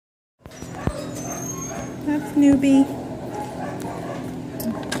with Newbi.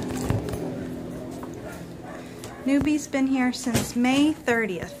 Newbi's been here since May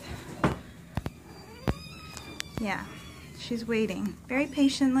 30th. Yeah, she's waiting very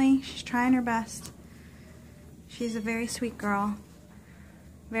patiently. She's trying her best. She's a very sweet girl.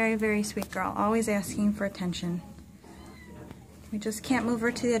 Very, very sweet girl. Always asking for attention. We just can't move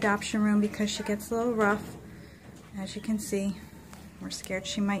her to the adoption room because she gets a little rough. As you can see, we're scared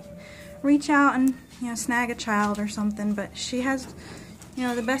she might reach out and, snag a child or something, but she has,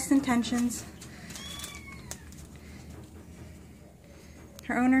 the best intentions.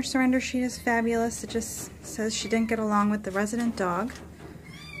 Her owner surrender sheet is fabulous. It just says she didn't get along with the resident dog,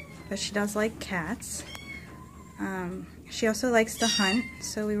 but she does like cats. She also likes to hunt,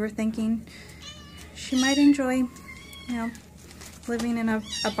 so we were thinking she might enjoy, living in a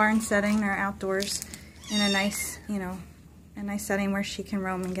barn setting or outdoors in a nice, a nice setting where she can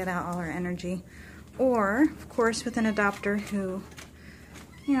roam and get out all her energy. Or, of course, with an adopter who,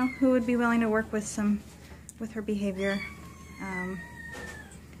 who would be willing to work with her behavior.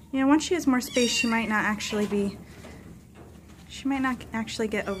 Once she has more space, she might not actually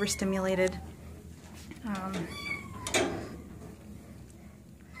get overstimulated. What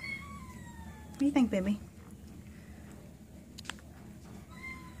do you think, baby?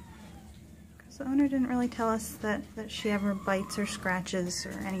 Because the owner didn't really tell us that she ever bites or scratches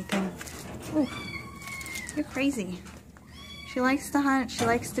or anything. Oh, you're crazy. She likes to hunt. She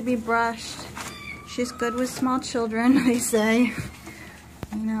likes to be brushed. She's good with small children, they say.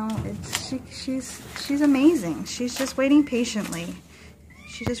 She's amazing. She's just waiting patiently.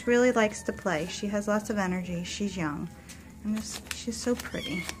 She just really likes to play. She has lots of energy. She's young. And she's so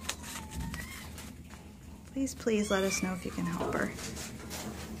pretty. Please, please let us know if you can help her.